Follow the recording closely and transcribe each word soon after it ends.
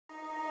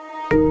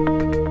Welcome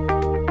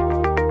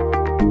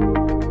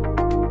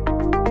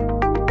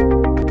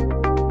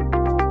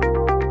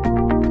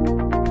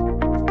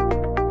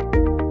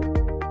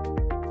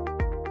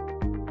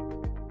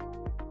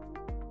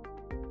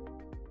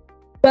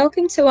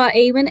to our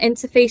Awin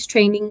Interface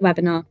Training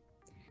webinar.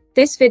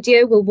 This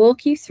video will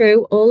walk you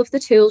through all of the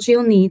tools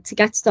you'll need to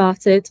get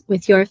started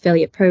with your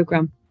affiliate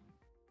program.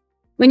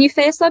 When you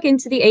first log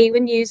into the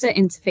Awin user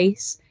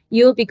interface,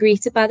 you will be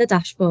greeted by the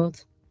dashboard.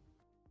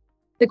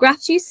 The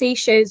graphs you see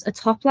shows a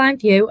top-line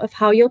view of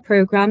how your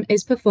program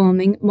is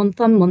performing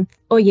month on month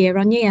or year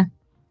on year.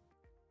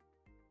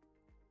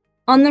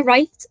 On the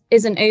right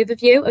is an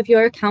overview of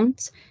your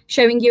account,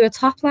 showing you a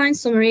top-line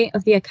summary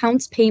of the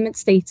account's payment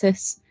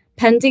status,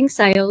 pending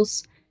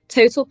sales,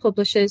 total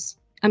publishers,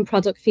 and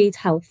product feed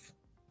health,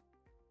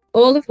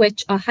 all of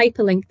which are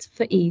hyperlinked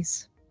for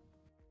ease.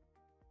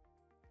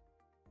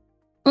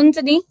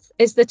 Underneath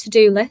is the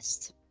to-do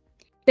list.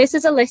 This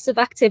is a list of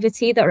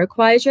activity that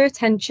requires your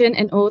attention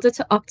in order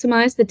to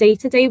optimize the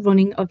day-to-day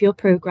running of your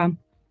program.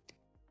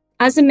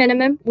 As a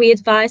minimum, we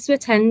advise to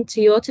attend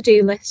to your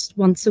to-do list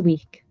once a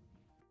week.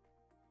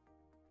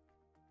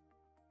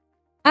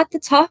 At the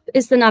top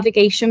is the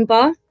navigation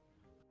bar.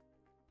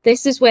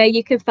 This is where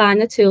you can find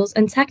the tools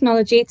and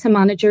technology to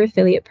manage your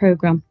affiliate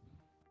program.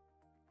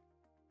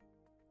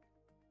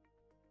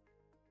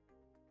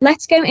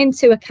 Let's go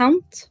into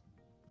Account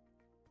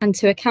and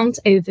to Account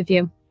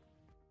Overview.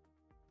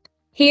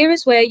 Here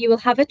is where you will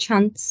have a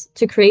chance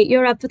to create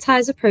your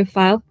advertiser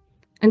profile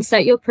and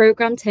set your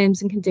program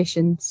terms and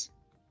conditions.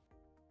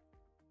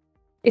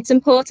 It's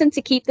important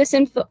to keep this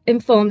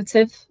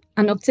informative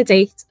and up to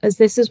date, as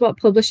this is what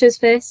publishers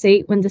first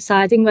see when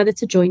deciding whether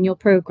to join your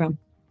program.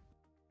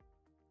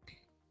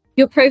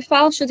 Your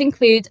profile should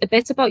include a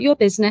bit about your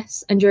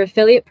business and your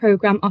affiliate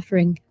program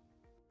offering.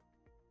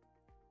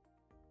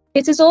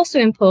 It is also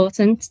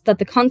important that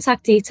the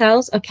contact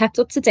details are kept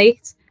up to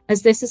date,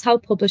 as this is how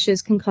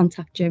publishers can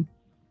contact you.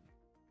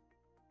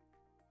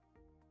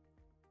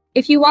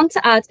 If you want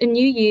to add a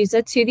new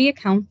user to the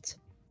account,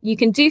 you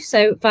can do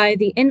so via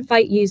the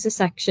Invite User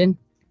section,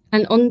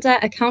 and under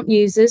Account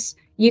Users,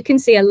 you can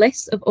see a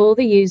list of all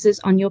the users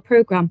on your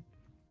program.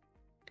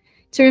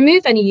 To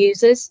remove any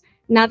users,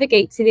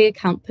 navigate to the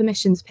Account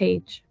Permissions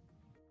page.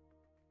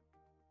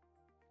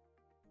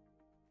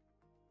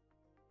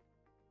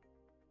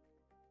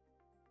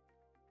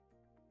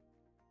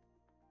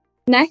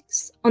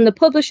 Next, on the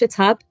Publisher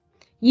tab,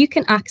 you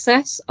can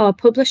access our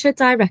Publisher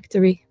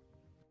directory.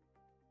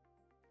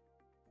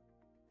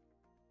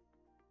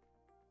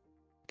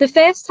 The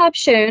first tab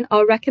shown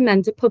are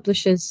recommended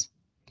publishers.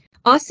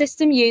 Our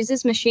system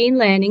uses machine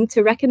learning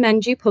to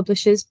recommend you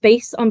publishers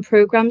based on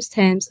programs,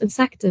 terms, and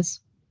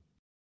sectors.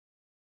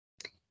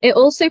 It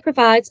also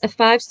provides a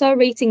 5-star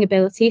rating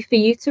ability for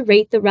you to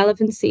rate the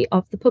relevancy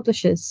of the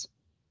publishers.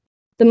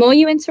 The more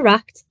you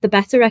interact, the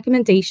better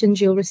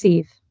recommendations you'll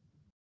receive.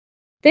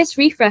 This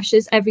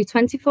refreshes every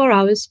 24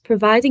 hours,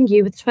 providing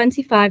you with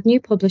 25 new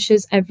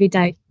publishers every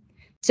day.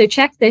 So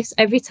check this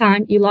every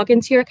time you log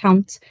into your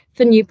account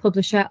for new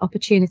publisher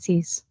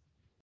opportunities.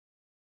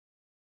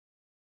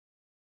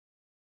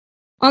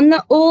 On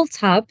the All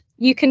tab,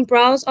 you can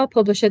browse our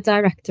publisher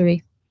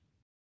directory.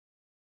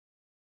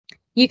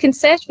 You can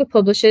search for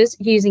publishers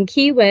using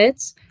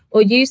keywords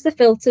or use the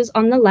filters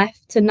on the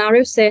left to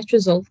narrow search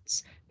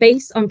results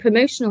based on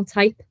promotional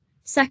type,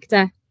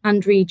 sector,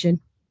 and region.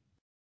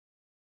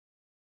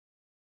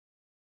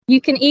 You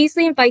can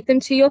easily invite them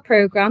to your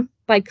program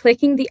by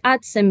clicking the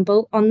add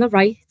symbol on the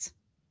right,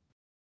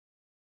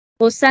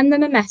 or send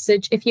them a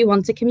message if you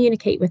want to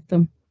communicate with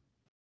them.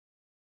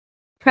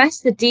 Press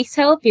the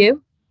Detail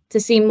view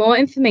to see more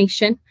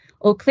information,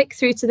 or click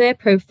through to their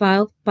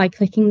profile by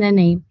clicking their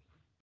name.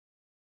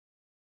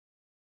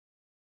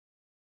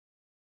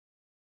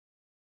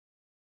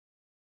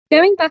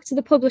 Going back to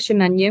the Publisher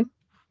menu,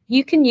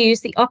 you can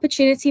use the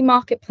Opportunity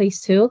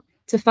Marketplace tool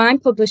to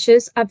find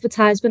publishers'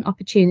 advertisement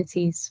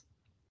opportunities.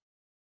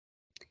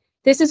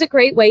 This is a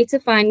great way to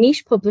find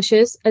niche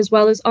publishers as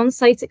well as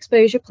on-site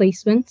exposure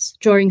placements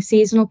during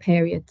seasonal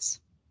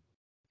periods.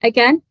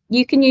 Again,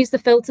 you can use the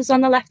filters on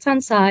the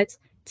left-hand side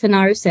to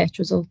narrow search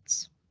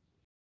results.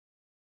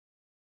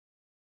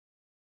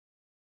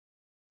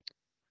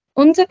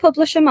 Under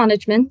Publisher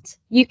Management,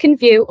 you can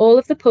view all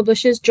of the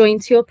publishers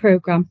joined to your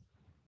program.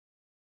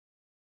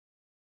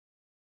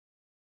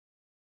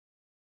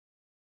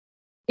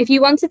 If you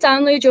want to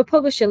download your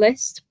publisher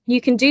list,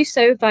 you can do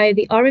so via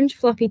the orange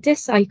floppy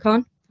disk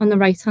icon on the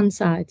right-hand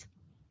side.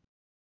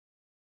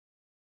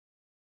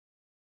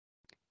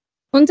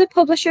 Under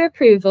Publisher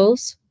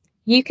Approvals,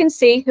 you can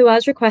see who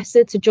has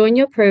requested to join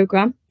your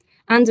program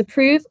and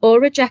approve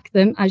or reject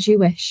them as you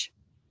wish.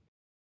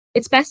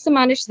 It's best to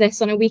manage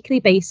this on a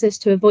weekly basis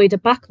to avoid a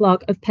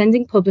backlog of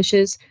pending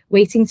publishers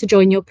waiting to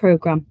join your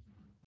program.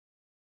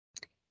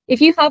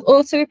 If you have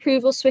auto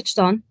approval switched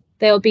on,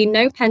 there will be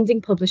no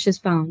pending publishers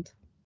found.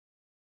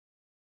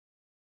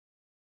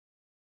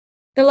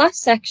 The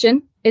last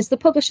section is the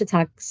publisher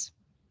tags.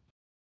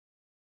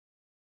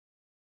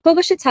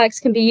 Publisher tags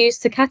can be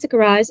used to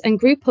categorize and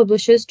group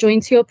publishers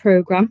joined to your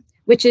program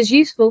which is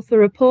useful for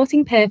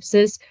reporting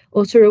purposes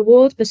or to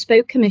reward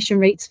bespoke commission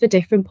rates for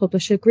different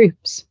publisher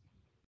groups.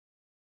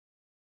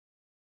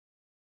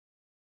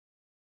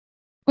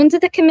 Under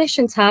the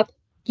Commission tab,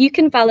 you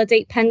can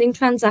validate pending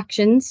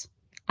transactions,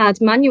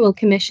 add manual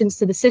commissions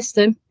to the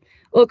system,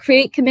 or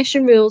create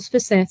commission rules for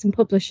certain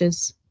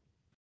publishers.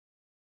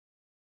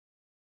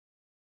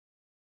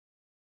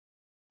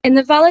 In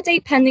the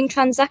Validate Pending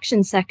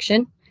Transactions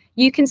section,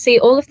 you can see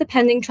all of the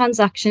pending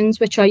transactions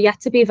which are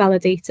yet to be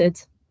validated.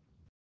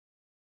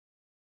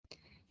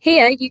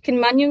 Here, you can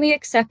manually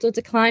accept or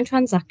decline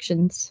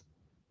transactions.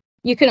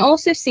 You can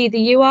also see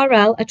the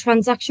URL a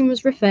transaction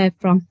was referred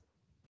from.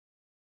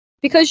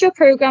 Because your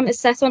program is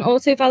set on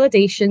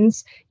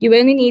auto-validations, you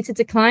only need to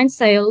decline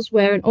sales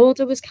where an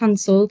order was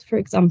cancelled, for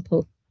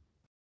example.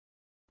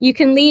 You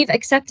can leave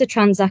accepted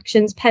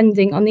transactions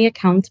pending on the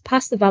account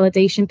past the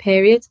validation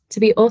period to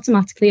be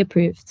automatically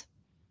approved.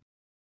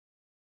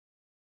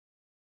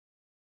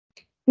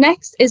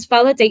 Next is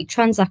Validate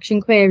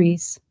Transaction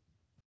Queries.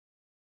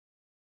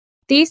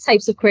 These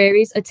types of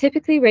queries are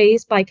typically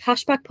raised by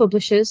cashback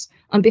publishers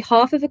on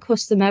behalf of a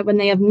customer when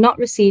they have not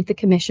received the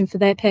commission for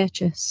their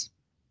purchase.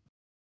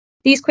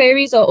 These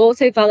queries are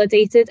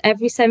auto-validated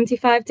every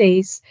 75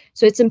 days,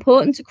 so it's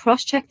important to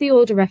cross-check the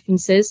order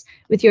references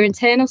with your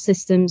internal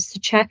systems to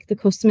check the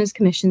customer's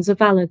commissions are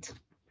valid.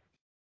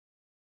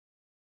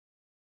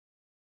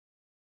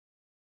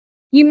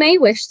 You may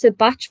wish to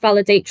batch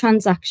validate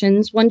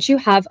transactions once you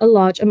have a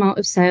large amount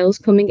of sales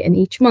coming in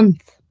each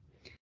month.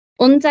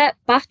 Under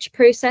Batch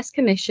Process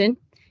Commission,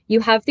 you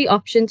have the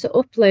option to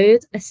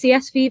upload a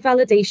CSV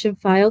validation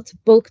file to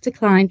bulk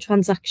decline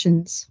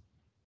transactions.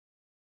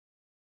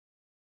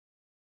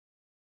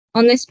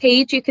 On this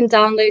page, you can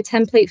download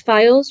template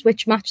files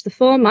which match the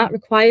format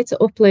required to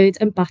upload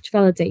and batch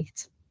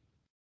validate.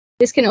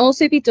 This can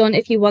also be done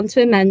if you want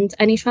to amend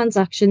any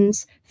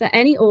transactions for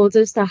any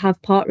orders that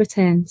have part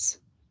returns.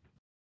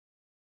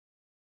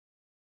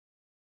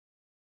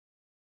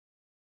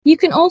 You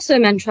can also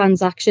amend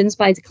transactions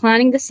by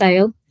declining the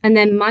sale and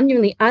then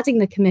manually adding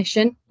the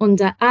commission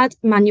under Add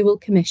Manual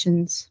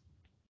Commissions.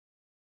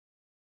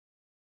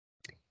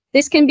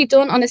 This can be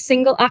done on a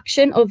single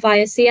action or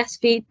via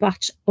CSV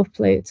batch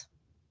upload.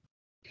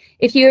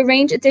 If you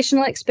arrange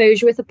additional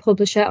exposure with a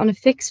publisher on a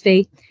fixed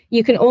fee,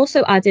 you can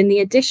also add in the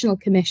additional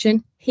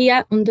commission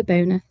here under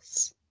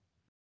Bonus.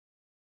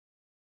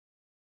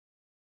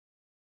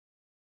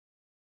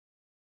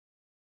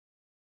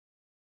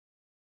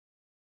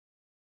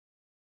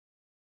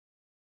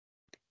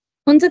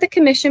 Under the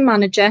Commission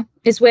Manager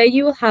is where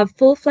you will have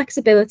full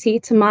flexibility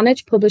to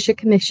manage publisher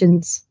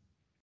commissions.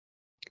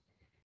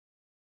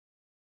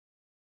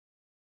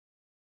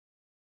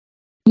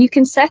 You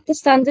can set the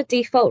standard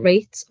default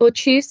rates or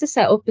choose to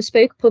set up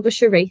bespoke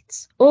publisher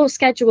rates or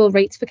schedule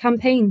rates for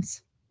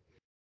campaigns.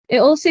 It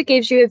also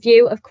gives you a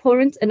view of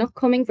current and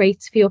upcoming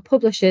rates for your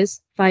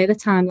publishers via the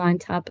Timeline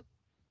tab.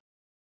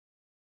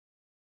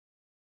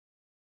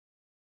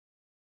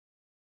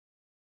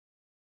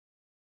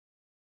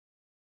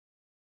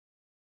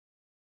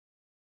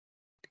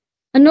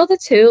 Another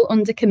tool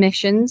under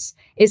Commissions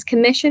is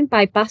Commission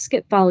by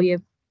Basket Value.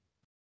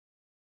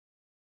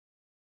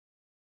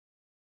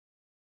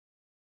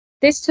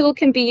 This tool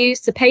can be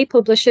used to pay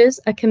publishers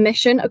a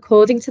commission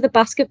according to the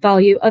basket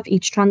value of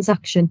each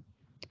transaction.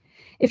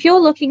 If you're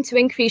looking to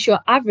increase your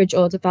average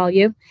order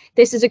value,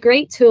 this is a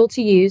great tool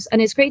to use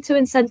and is great to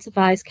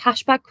incentivize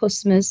cashback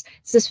customers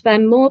to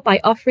spend more by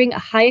offering a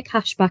higher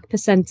cashback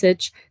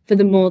percentage for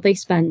the more they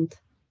spend.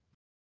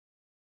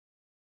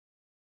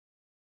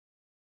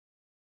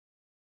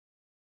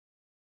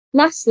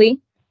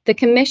 Lastly, the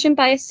Commission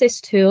by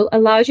Assist tool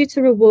allows you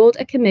to reward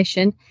a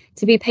commission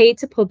to be paid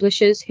to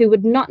publishers who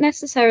would not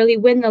necessarily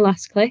win the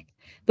last click,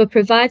 but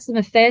provides them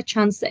a fair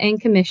chance to earn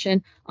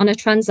commission on a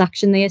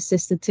transaction they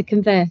assisted to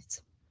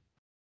convert.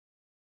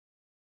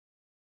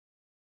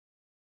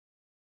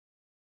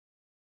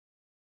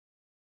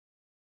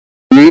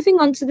 Moving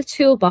on to the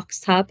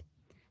Toolbox tab,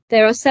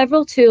 there are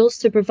several tools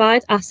to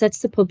provide assets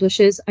to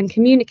publishers and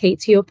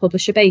communicate to your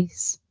publisher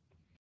base.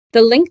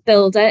 The Link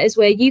Builder is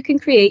where you can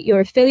create your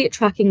affiliate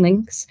tracking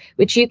links,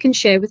 which you can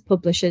share with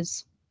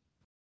publishers.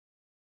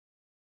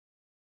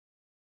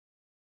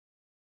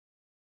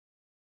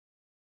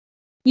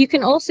 You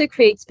can also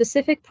create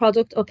specific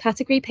product or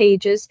category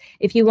pages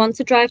if you want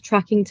to drive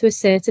tracking to a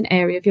certain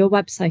area of your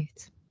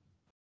website.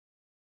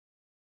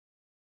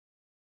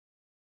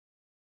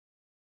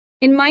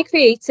 In My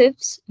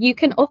Creatives, you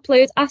can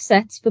upload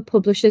assets for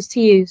publishers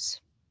to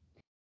use.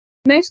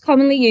 Most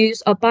commonly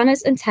used are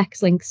banners and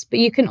text links, but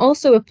you can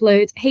also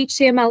upload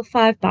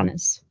HTML5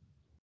 banners.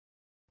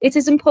 It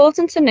is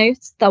important to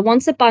note that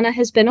once a banner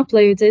has been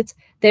uploaded,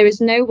 there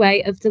is no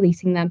way of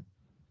deleting them.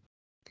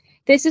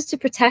 This is to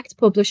protect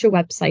publisher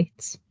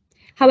websites.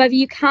 However,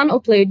 you can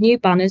upload new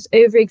banners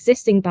over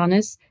existing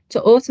banners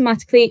to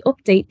automatically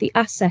update the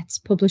assets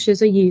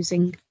publishers are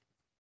using.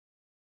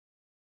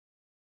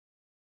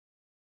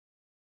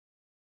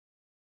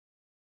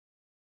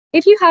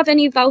 If you have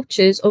any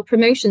vouchers or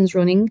promotions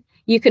running,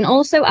 you can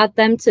also add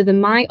them to the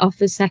My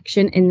Offers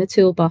section in the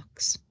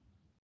toolbox.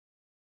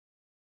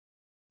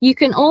 You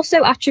can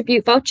also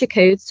attribute voucher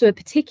codes to a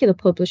particular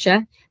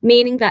publisher,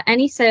 meaning that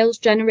any sales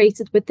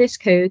generated with this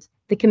code,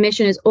 the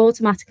commission is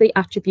automatically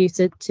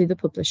attributed to the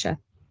publisher.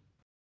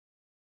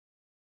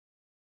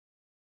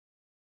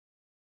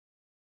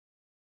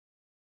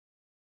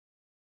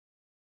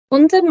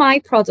 Under My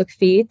Product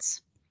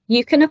Feeds,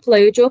 you can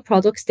upload your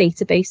product's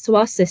database to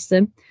our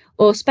system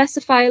or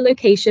specify a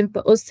location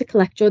for us to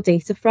collect your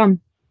data from.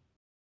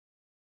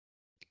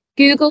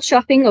 Google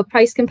Shopping or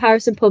price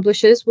comparison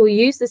publishers will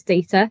use this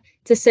data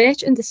to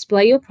search and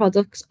display your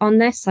products on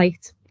their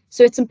site,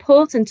 so it's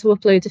important to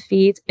upload a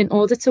feed in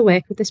order to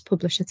work with this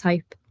publisher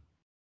type.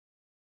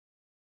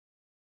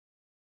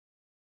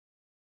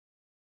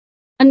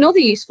 Another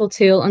useful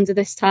tool under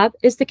this tab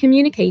is the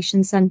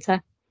Communication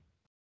Center.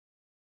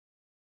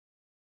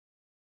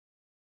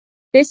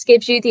 This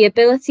gives you the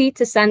ability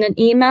to send an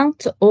email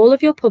to all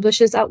of your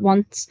publishers at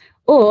once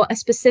or a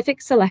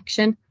specific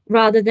selection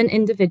rather than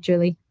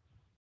individually.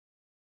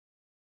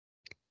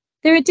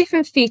 There are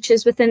different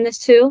features within this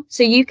tool,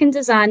 so you can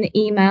design the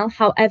email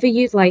however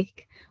you'd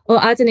like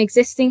or add an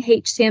existing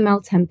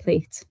HTML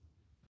template.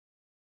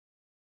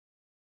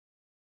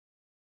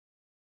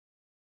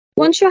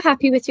 Once you're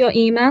happy with your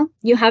email,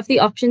 you have the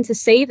option to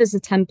save as a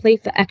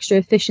template for extra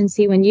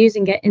efficiency when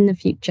using it in the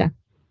future.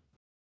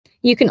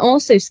 You can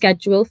also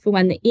schedule for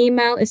when the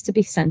email is to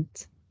be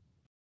sent.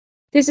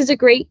 This is a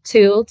great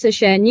tool to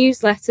share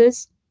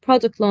newsletters,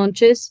 product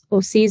launches,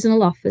 or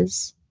seasonal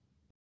offers.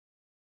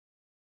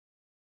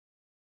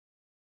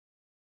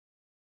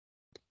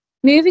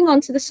 Moving on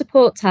to the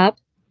Support tab,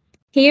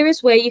 here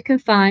is where you can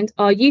find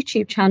our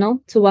YouTube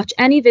channel to watch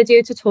any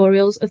video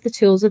tutorials of the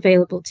tools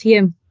available to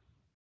you.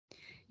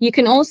 You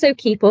can also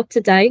keep up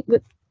to date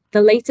with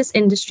the latest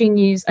industry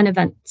news and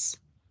events.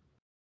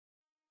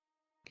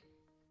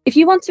 If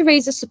you want to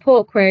raise a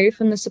support query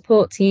from the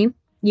support team,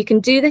 you can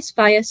do this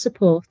via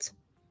Support.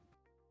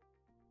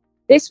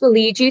 This will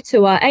lead you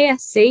to our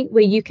ASC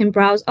where you can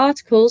browse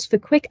articles for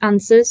quick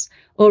answers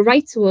or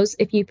write to us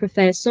if you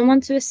prefer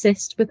someone to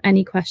assist with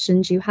any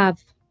questions you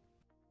have.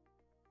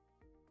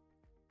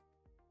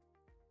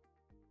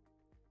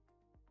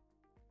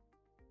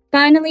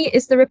 Finally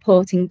is the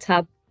Reporting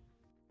tab.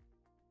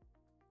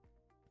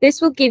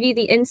 This will give you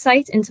the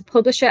insight into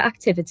publisher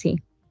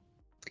activity.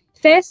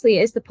 Firstly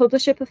is the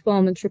Publisher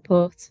Performance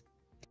Report.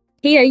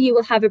 Here you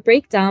will have a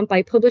breakdown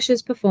by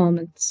publisher's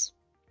performance.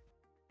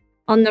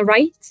 On the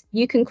right,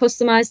 you can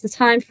customize the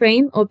time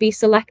frame or be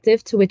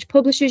selective to which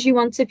publishers you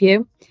want to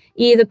view,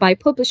 either by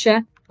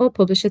publisher or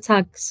publisher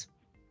tags.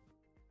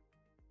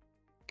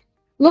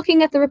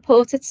 Looking at the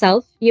report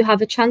itself, you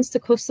have a chance to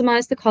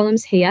customize the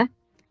columns here,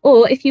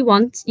 or if you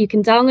want, you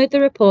can download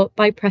the report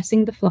by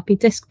pressing the floppy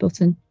disk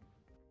button.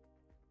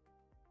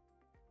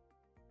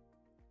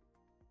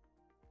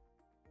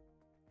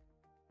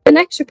 The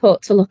next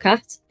report to look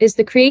at is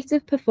the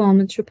Creative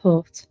Performance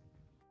Report.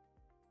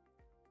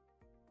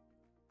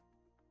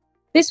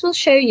 This will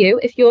show you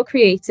if your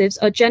creatives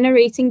are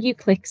generating you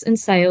clicks and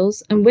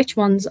sales and which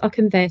ones are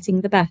converting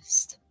the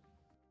best.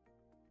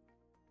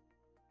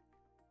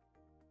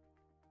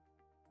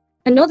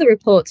 Another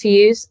report to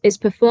use is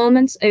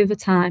Performance over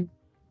Time.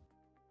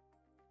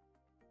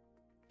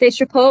 This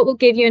report will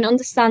give you an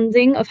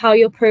understanding of how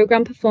your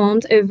program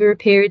performed over a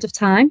period of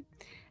time.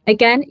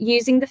 Again,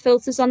 using the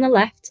filters on the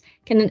left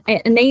can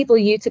enable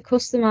you to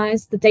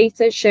customize the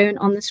data shown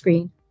on the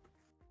screen.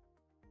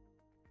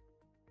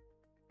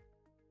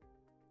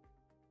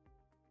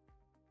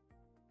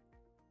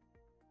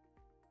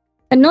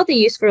 Another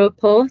useful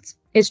report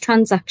is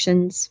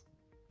Transactions.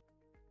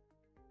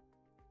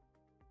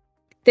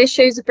 This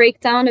shows a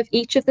breakdown of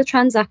each of the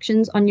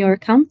transactions on your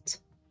account.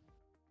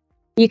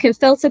 You can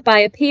filter by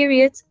a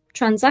period,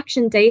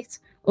 transaction date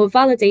or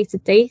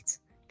validated date,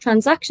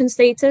 transaction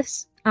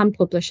status, and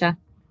publisher.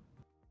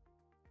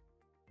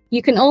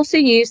 You can also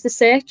use the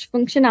search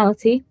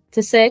functionality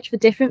to search for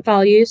different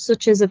values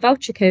such as a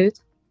voucher code.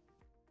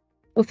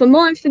 Or for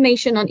more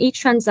information on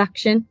each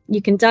transaction,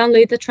 you can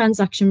download the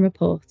transaction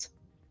report.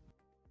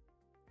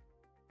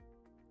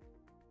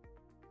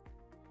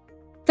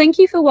 Thank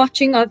you for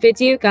watching our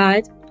video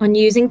guide on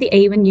using the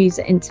Awin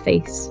user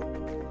interface.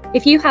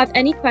 If you have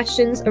any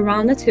questions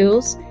around the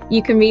tools,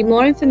 you can read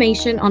more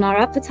information on our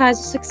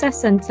Advertiser Success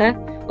Centre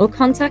or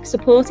contact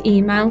support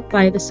email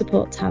via the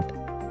Support tab.